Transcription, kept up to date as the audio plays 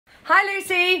Hi,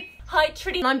 Lucy. Hi,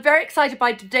 Trinny. I'm very excited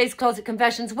by today's Closet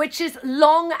Confessions, which is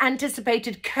long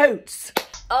anticipated coats.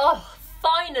 Oh,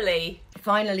 finally.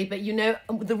 Finally, but you know,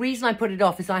 the reason I put it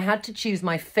off is I had to choose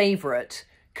my favourite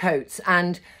coats,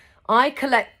 and I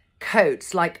collect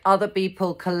coats like other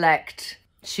people collect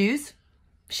shoes.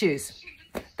 Shoes.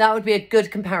 That would be a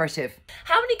good comparative.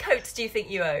 How many coats do you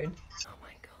think you own? Oh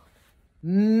my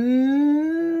God.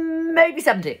 Maybe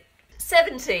 70.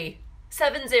 70.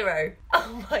 70.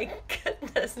 Oh my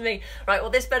goodness me. Right,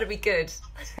 well, this better be good.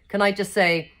 Can I just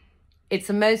say, it's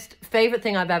the most favourite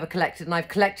thing I've ever collected, and I've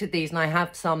collected these, and I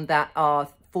have some that are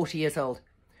 40 years old.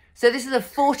 So this is a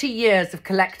 40 years of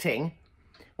collecting,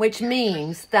 which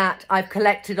means that I've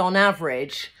collected on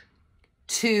average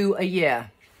 2 a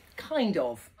year. Kind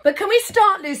of. But can we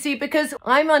start, Lucy? Because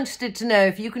I'm interested to know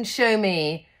if you can show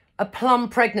me a plum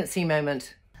pregnancy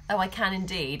moment. Oh, I can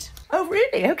indeed. Oh,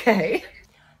 really? Okay.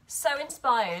 So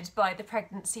inspired by the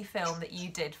pregnancy film that you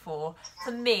did for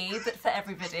me, but for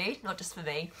everybody, not just for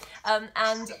me.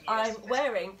 And I'm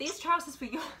wearing these trousers for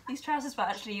you. These trousers were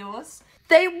actually yours.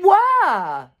 They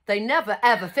were. They never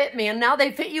ever fit me, and now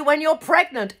they fit you when you're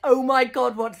pregnant. Oh my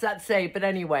God, what's that say? But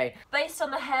anyway. Based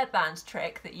on the hairband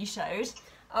trick that you showed,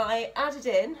 I added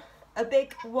in a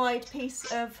big wide piece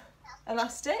of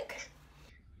elastic.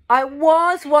 I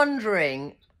was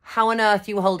wondering how on earth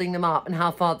you were holding them up and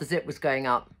how far the zip was going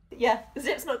up. Yeah, the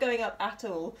zip's not going up at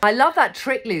all. I love that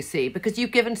trick, Lucy, because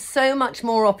you've given so much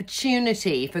more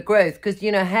opportunity for growth, because, you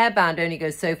know, hairband only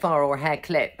goes so far, or a hair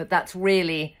clip, but that's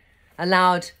really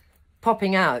allowed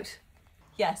popping out.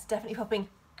 Yes, definitely popping.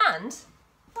 And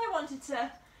I wanted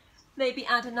to maybe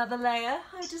add another layer.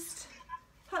 I just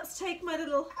perhaps take my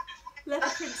little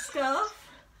leopard print scarf,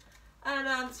 and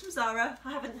it's from Zara.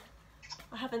 I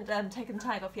haven't taken the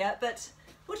tag off yet, but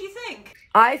what do you think?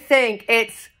 I think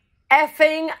it's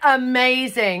effing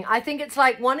amazing. I think it's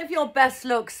like one of your best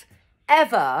looks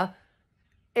ever,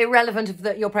 irrelevant of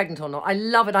that you're pregnant or not. I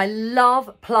love it. I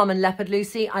love plum and leopard,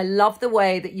 Lucy. I love the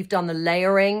way that you've done the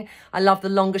layering. I love the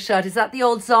longer shirt. Is that the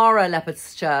old Zara leopard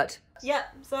shirt? Yep,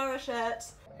 Zara shirt.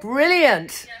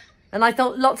 Brilliant. Yeah. And I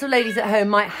thought lots of ladies at home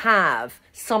might have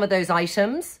some of those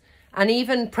items. And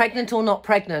even pregnant or not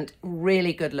pregnant,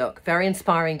 really good look. Very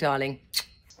inspiring, darling.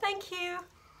 Thank you.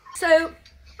 So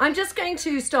I'm just going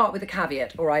to start with a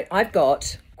caveat, all right? I've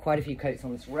got quite a few coats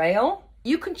on this rail.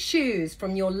 You can choose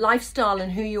from your lifestyle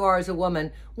and who you are as a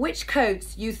woman, which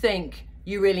coats you think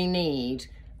you really need,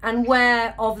 and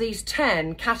where of these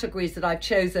 10 categories that I've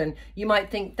chosen, you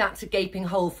might think that's a gaping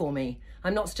hole for me.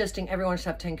 I'm not suggesting everyone should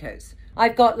have 10 coats.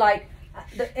 I've got like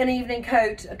an evening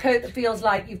coat, a coat that feels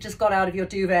like you've just got out of your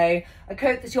duvet, a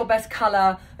coat that's your best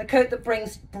colour, a coat that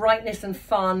brings brightness and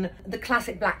fun, the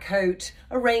classic black coat,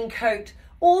 a raincoat,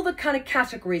 all the kind of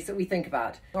categories that we think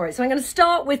about. All right, so I'm going to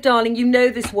start with, darling, you know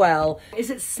this well. Is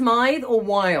it Smythe or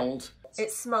Wild?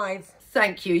 It's Smythe.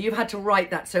 Thank you. You've had to write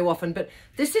that so often, but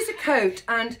this is a coat,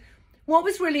 and what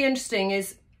was really interesting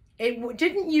is it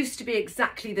didn't used to be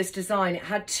exactly this design. It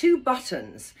had 2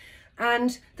 buttons,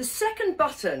 and the second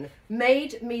button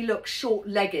made me look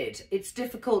short-legged. It's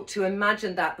difficult to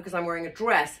imagine that because I'm wearing a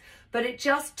dress, but it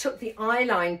just took the eye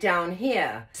line down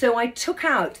here. So I took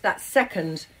out that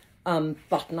second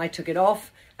button, I took it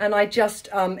off, and I just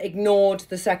ignored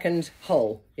the second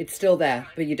hole. It's still there,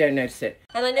 but you don't notice it.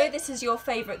 And I know this is your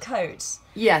favourite coat.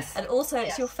 Yes. And also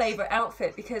it's your favourite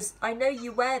outfit, because I know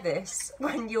you wear this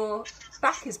when your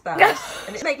back is bad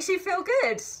and it makes you feel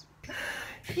good.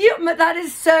 That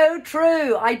is so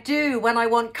true. I do when I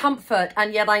want comfort,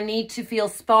 and yet I need to feel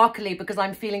sparkly because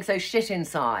I'm feeling so shit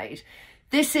inside.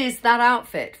 This is that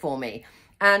outfit for me.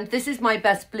 And this is my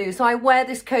best blue. So I wear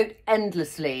this coat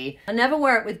endlessly. I never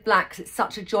wear it with black because it's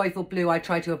such a joyful blue. I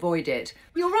try to avoid it.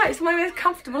 You're right, it's my most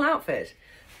comfortable outfit.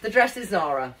 The dress is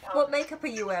Zara. What makeup are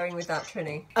you wearing with that,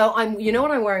 Trinny? Oh, you know what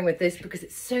I'm wearing with this, because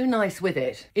it's so nice with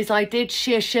it, is I did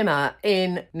sheer shimmer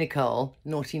in Nicole,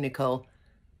 Naughty Nicole.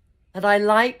 And I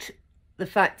liked the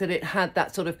fact that it had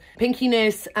that sort of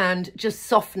pinkiness and just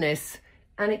softness,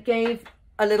 and it gave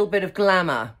a little bit of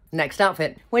glamour. Next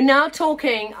outfit. We're now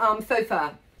talking faux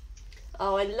fur.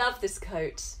 Oh, I love this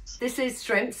coat. This is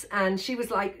Shrimps, and she was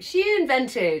like, she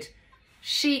invented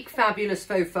chic, fabulous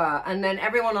faux fur, and then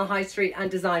everyone on High Street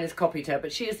and designers copied her,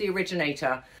 but she is the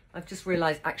originator. I've just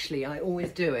realised, actually, I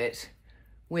always do it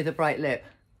with a bright lip.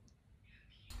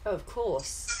 Oh, of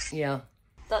course. Yeah.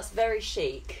 That's very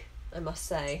chic, I must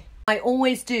say. I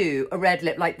always do a red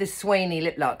lip, like this Swaney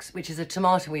Lip Lux, which is a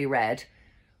tomatoey red,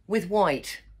 with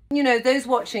white. You know, those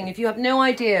watching, if you have no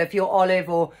idea if you're olive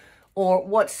or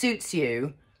what suits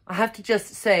you, I have to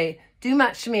just say, do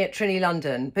match to me at Trinny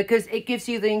London because it gives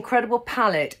you the incredible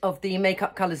palette of the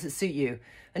makeup colours that suit you.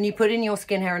 And you put in your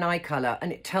skin, hair and eye colour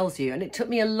and it tells you. And it took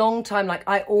me a long time. Like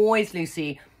I always,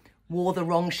 Lucy, wore the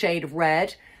wrong shade of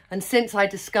red. And since I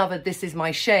discovered this is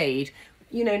my shade,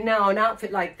 you know, now an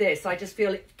outfit like this, I just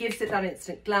feel it gives it that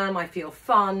instant glam. I feel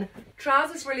fun.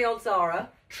 Trousers, really old Zara.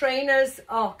 Trainers,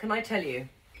 oh, can I tell you?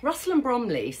 Russell and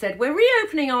Bromley said, we're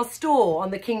reopening our store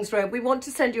on the King's Road. We want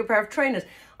to send you a pair of trainers.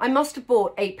 I must have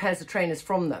bought 8 pairs of trainers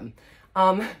from them.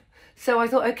 So I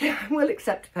thought, okay, I will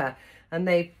accept a pair. And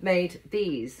they made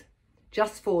these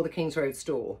just for the King's Road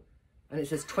store. And it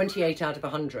says 28 out of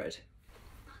 100.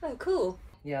 Oh, cool.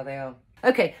 Yeah, they are.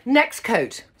 Okay, next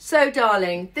coat. So,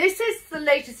 darling, this is the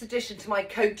latest addition to my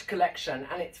coat collection.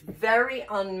 And it's very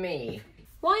un-me.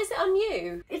 Why is it on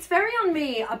you? It's very on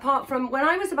me, apart from when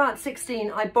I was about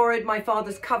 16, I borrowed my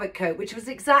father's covert coat, which was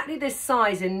exactly this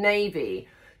size in navy.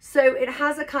 So it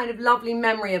has a kind of lovely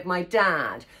memory of my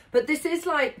dad. But this is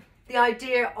like the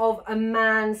idea of a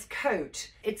man's coat.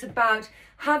 It's about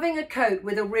having a coat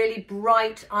with a really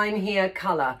bright I'm here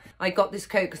colour. I got this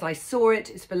coat because I saw it.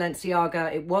 It's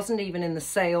Balenciaga. It wasn't even in the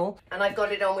sale. And I've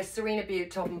got it on with Serena Butte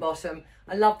top and bottom.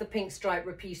 I love the pink stripe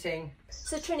repeating.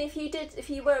 So Trinny, if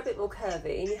you were a bit more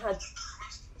curvy and you had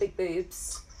big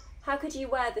boobs, how could you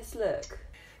wear this look?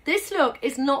 This look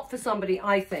is not for somebody,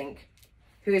 I think,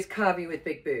 who is curvy with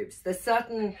big boobs. There's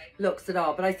certain looks that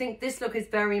are, but I think this look is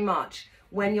very much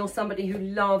when you're somebody who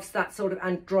loves that sort of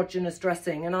androgynous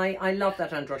dressing. And I love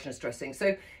that androgynous dressing.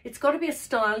 So it's got to be a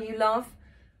style you love.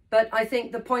 But I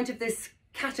think the point of this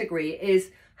category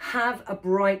is have a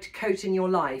bright coat in your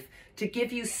life to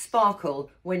give you sparkle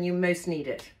when you most need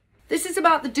it. This is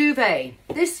about the duvet.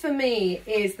 This for me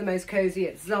is the most cozy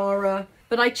at Zara,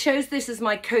 but I chose this as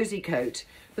my cozy coat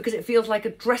because it feels like a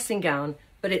dressing gown,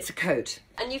 but it's a coat.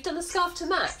 And you've done a scarf to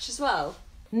match as well?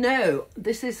 No,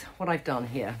 this is what I've done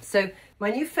here. So my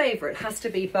new favourite has to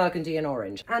be burgundy and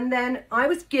orange. And then I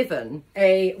was given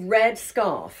a red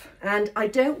scarf, and I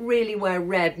don't really wear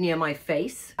red near my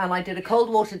face. And I did a cold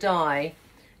water dye,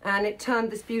 and it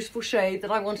turned this beautiful shade that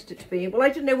I wanted it to be. Well, I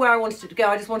didn't know where I wanted it to go.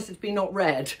 I just wanted it to be not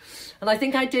red. And I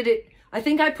think I did it. I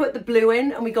think I put the blue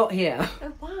in and we got here.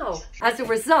 Oh, wow. As a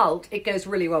result, it goes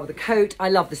really well with the coat. I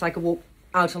love this. I could walk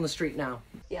out on the street now.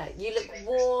 Yeah, you look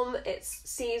warm. It's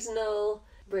seasonal.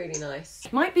 Really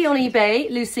nice. Might be on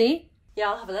eBay, Lucy. Yeah,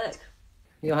 I'll have a look.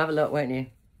 You'll have a look, won't you?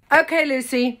 Okay,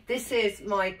 Lucy. This is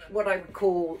what I would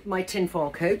call my tinfoil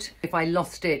coat. If I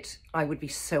lost it, I would be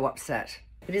so upset.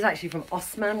 It is actually from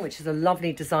Osman, which is a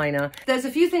lovely designer. There's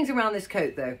a few things around this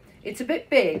coat though. It's a bit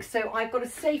big, so I've got a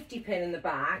safety pin in the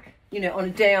back. You know, on a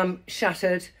day I'm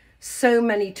shattered. So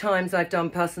many times I've done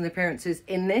personal appearances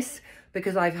in this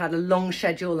because I've had a long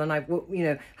schedule and I've, you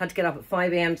know, had to get up at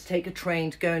 5 a.m. to take a train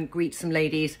to go and greet some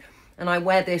ladies. And I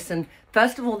wear this, and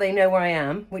first of all, they know where I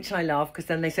am, which I love, because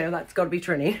then they say, oh, that's got to be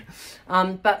Trinny.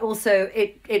 But also,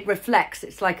 it reflects.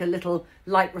 It's like a little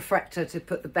light refractor to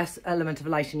put the best element of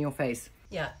light in your face.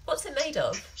 Yeah. What's it made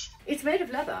of? It's made of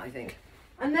leather, I think.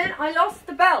 And then I lost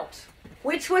the belt,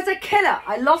 which was a killer.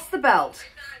 I lost the belt.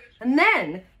 And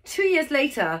then, 2 years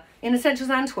later, in Essentials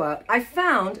Antwerp, I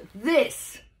found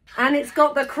this. And it's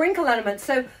got the crinkle element.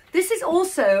 So this is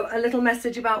also a little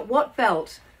message about what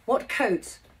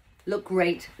coats look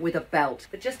great with a belt.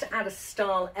 But just to add a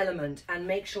style element and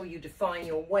make sure you define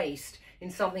your waist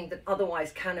in something that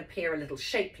otherwise can appear a little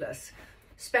shapeless,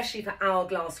 especially for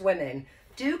hourglass women,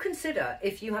 do consider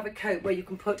if you have a coat where you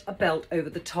can put a belt over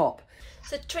the top.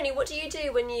 So Trinny, what do you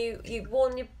do when you've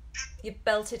worn your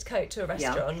belted coat to a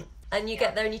restaurant and you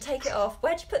get there and you take it off?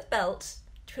 Where do you put the belt?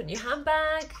 Do you put it in your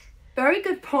handbag? Very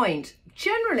good point.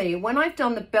 Generally, when I've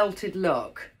done the belted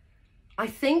look, I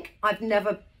think I've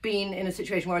never been in a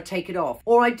situation where I take it off.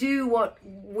 Or I do what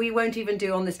we won't even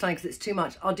do on this time because it's too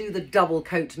much. I'll do the double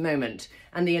coat moment.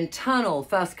 And the internal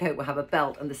first coat will have a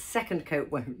belt and the second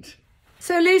coat won't.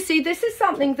 So Lucy, this is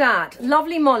something that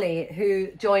lovely Molly,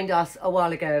 who joined us a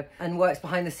while ago and works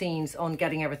behind the scenes on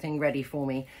getting everything ready for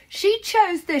me, she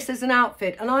chose this as an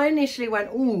outfit and I initially went,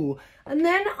 ooh. And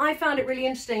then I found it really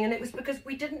interesting, and it was because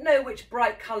we didn't know which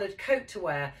bright coloured coat to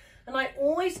wear. And I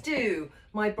always do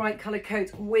my bright coloured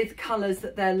coats with colours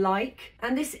that they're like.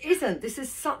 And this isn't. This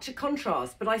is such a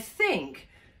contrast. But I think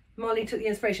Molly took the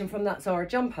inspiration from that Zara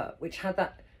jumper, which had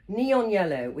that neon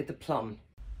yellow with the plum.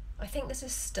 I think this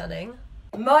is stunning.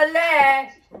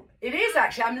 Molly! It is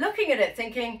actually. I'm looking at it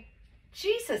thinking,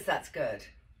 Jesus, that's good.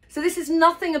 So this is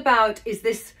nothing about, is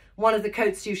this one of the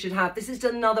coats you should have? This is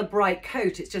another bright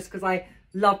coat. It's just because I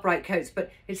love bright coats,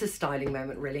 but it's a styling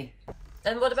moment, really.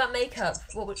 And what about makeup?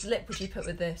 What lip would you put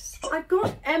with this? I've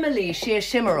got Emily Sheer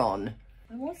Shimmer on.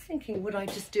 I was thinking, would I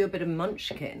just do a bit of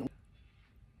Munchkin?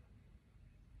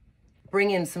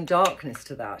 bring in some darkness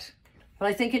to that. But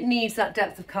I think it needs that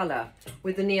depth of colour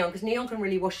with the neon, because neon can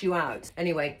really wash you out.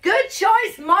 Anyway, good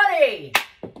choice, Molly!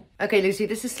 Okay, Lucy,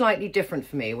 this is slightly different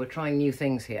for me. We're trying new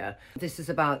things here. This is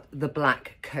about the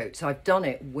black coat. So I've done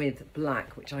it with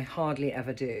black, which I hardly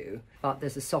ever do. But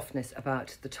there's a softness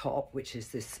about the top, which is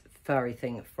this furry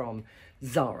thing from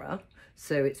Zara.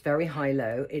 So it's very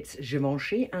high-low. It's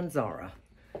Givenchy and Zara.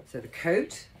 So the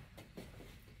coat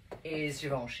is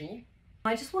Givenchy.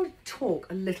 I just want to talk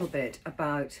a little bit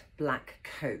about black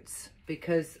coats,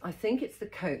 because I think it's the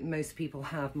coat most people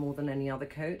have more than any other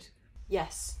coat.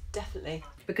 Yes, definitely.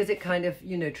 Because it kind of,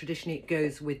 you know, traditionally it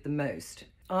goes with the most.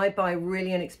 I buy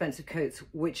really inexpensive coats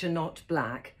which are not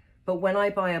black, but when I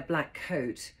buy a black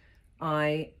coat,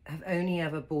 I have only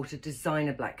ever bought a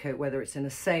designer black coat, whether it's in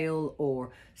a sale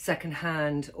or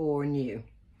secondhand or new.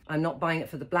 I'm not buying it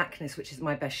for the blackness, which is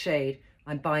my best shade.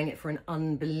 I'm buying it for an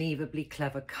unbelievably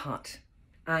clever cut.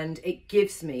 And it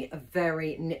gives me a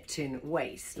very Neptune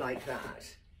waist like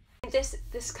that.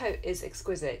 This coat is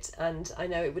exquisite, and I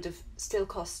know it would have still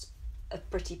cost a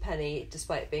pretty penny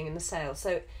despite it being in the sale.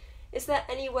 So is there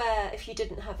anywhere, if you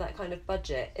didn't have that kind of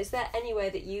budget, is there anywhere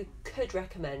that you could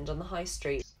recommend on the high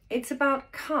street? It's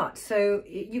about cut. So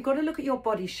you've got to look at your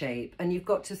body shape, and you've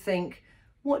got to think,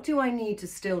 what do I need to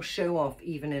still show off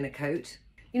even in a coat?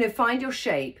 You know, find your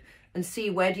shape and see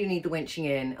where do you need the winching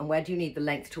in and where do you need the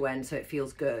length to end so it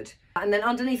feels good. And then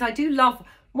underneath, I do love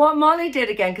what Molly did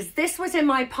again, because this was in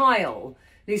my pile,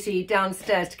 Lucy,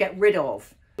 downstairs to get rid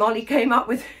of. Molly came up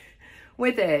with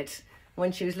it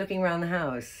when she was looking around the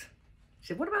house. She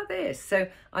said, what about this? So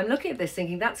I'm looking at this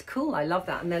thinking, that's cool, I love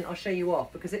that. And then I'll show you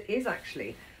off, because it is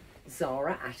actually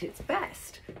Zara at its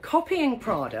best. Copying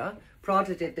Prada.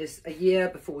 Prada did this a year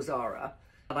before Zara.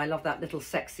 And I love that little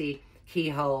sexy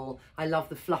keyhole. I love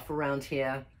the fluff around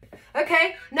here.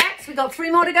 Okay, next, we've got 3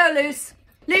 more to go,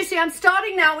 Lucy, I'm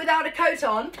starting now without a coat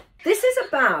on. This is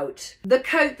about the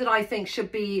coat that I think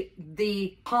should be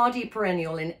the hardy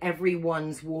perennial in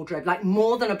everyone's wardrobe, like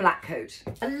more than a black coat.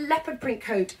 A leopard print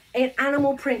coat, an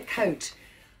animal print coat.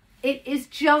 It is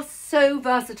just so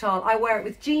versatile. I wear it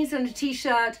with jeans and a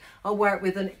t-shirt. I'll wear it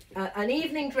with an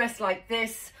evening dress like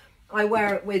this. I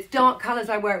wear it with dark colours.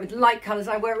 I wear it with light colours.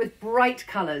 I wear it with bright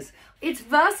colours. It's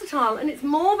versatile, and it's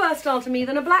more versatile to me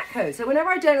than a black coat. So whenever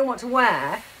I don't know what to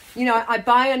wear, you know, I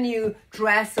buy a new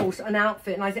dress or an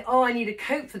outfit and I think, oh, I need a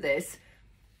coat for this.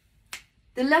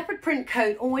 The leopard print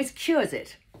coat always cures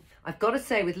it. I've got to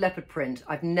say, with leopard print,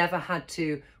 I've never had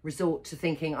to resort to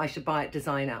thinking I should buy it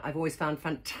designer. I've always found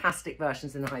fantastic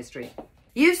versions in the high street.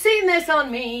 You've seen this on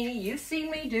me. You've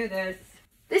seen me do this.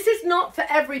 This is not for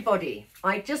everybody.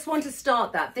 I just want to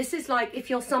start that. This is like if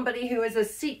you're somebody who is a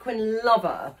sequin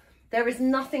lover, there is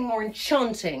nothing more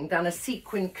enchanting than a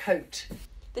sequin coat.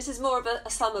 This is more of a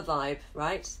summer vibe,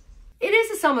 right? It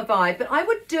is a summer vibe, but I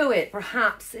would do it,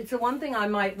 perhaps. It's the one thing I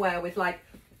might wear with like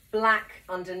black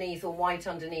underneath or white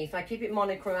underneath. I keep it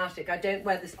monochromatic. I don't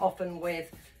wear this often with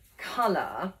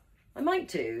colour. I might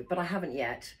do, but I haven't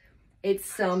yet.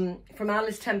 It's from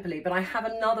Alice Temperley, but I have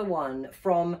another one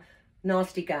from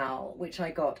Nasty Gal, which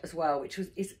I got as well, which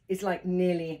is like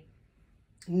nearly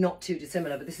not too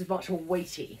dissimilar, but this is much more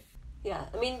weighty. Yeah,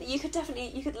 I mean, you could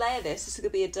layer this. This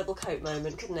could be a double coat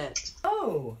moment, couldn't it?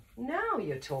 Oh, now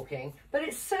you're talking. But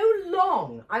it's so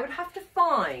long. I would have to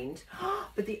find,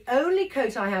 but the only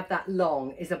coat I have that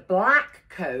long is a black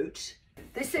coat.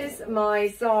 This is my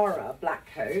Zara black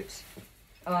coat.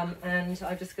 And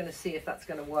I'm just going to see if that's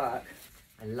going to work.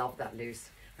 I love that,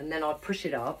 Luce. And then I'll push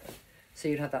it up. So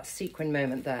you'd have that sequin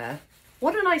moment there.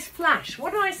 What a nice flash.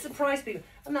 What a nice surprise people.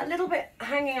 And that little bit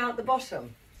hanging out the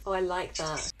bottom. Oh, I like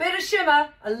that. Bit of shimmer,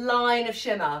 a line of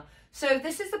shimmer. So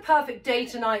this is the perfect day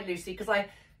to night, Lucy, because I,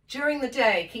 during the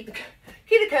day, keep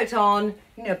the coat on,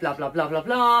 you know, blah, blah, blah, blah,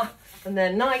 blah. And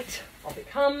then night, off it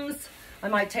comes. I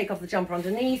might take off the jumper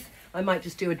underneath. I might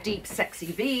just do a deep, sexy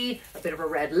V, a bit of a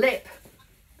red lip,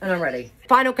 and I'm ready.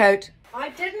 Final coat. I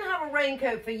didn't have a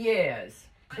raincoat for years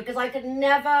because I could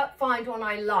never find one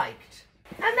I liked.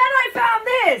 And then I found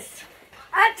this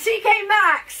at TK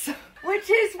Maxx, which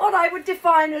is what I would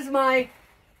define as my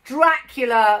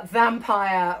Dracula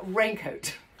vampire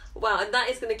raincoat. Wow, and that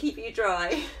is going to keep you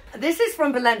dry. This is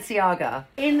from Balenciaga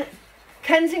in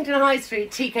Kensington High Street,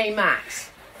 TK Maxx,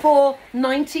 for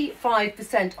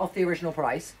 95% off the original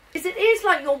price. It is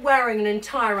like you're wearing an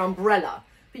entire umbrella,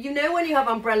 but you know when you have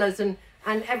umbrellas and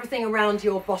everything around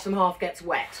your bottom half gets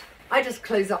wet. I just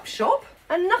close up shop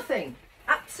and nothing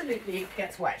absolutely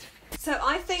gets wet. So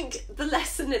I think the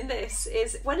lesson in this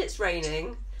is when it's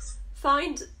raining,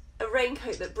 find a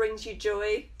raincoat that brings you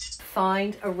joy.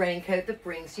 Find a raincoat that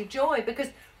brings you joy, because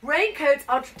Raincoats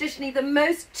are traditionally the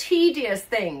most tedious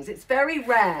things. It's very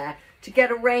rare to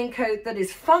get a raincoat that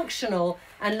is functional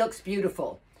and looks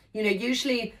beautiful. You know,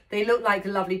 usually they look like a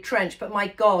lovely trench, but my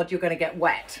God, you're going to get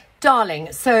wet.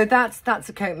 Darling, so that's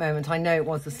a coat moment. I know it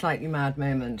was a slightly mad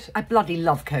moment. I bloody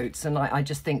love coats, and I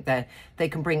just think they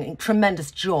can bring tremendous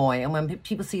joy. And when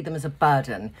people see them as a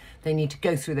burden, they need to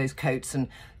go through those coats and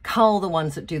cull the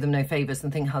ones that do them no favours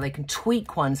and think how they can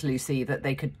tweak ones, Lucy, that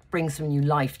they could bring some new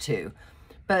life to.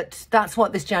 But that's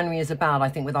what this January is about, I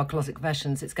think, with our Closet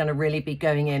Confessions. It's going to really be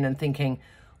going in and thinking,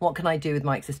 what can I do with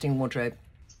my existing wardrobe?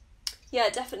 Yeah,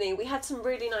 definitely. We had some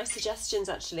really nice suggestions,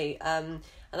 actually. And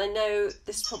I know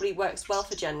this probably works well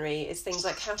for January. It's things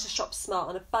like how to shop smart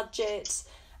on a budget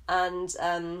and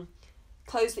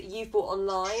clothes that you've bought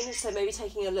online. So maybe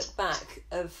taking a look back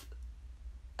of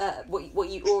what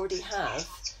you already have.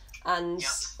 And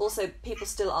also people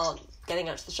still aren't getting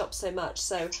out to the shops so much.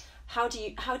 So how do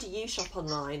you shop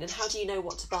online and how do you know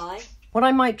what to buy? What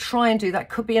I might try and do, that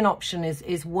could be an option,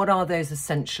 is what are those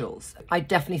essentials? I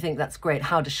definitely think that's great,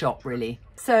 how to shop, really.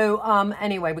 So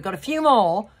anyway, we've got a few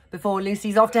more before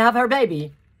Lucy's off to have her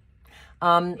baby.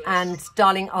 And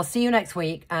darling, I'll see you next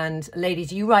week. And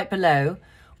ladies, you write below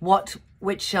which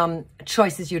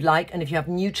choices you'd like. And if you have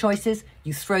new choices,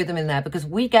 you throw them in there because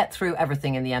we get through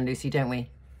everything in the end, Lucy, don't we?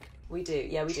 We do,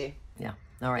 yeah, we do. Yeah,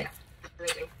 all right.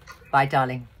 Bye,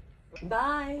 darling.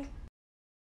 Bye.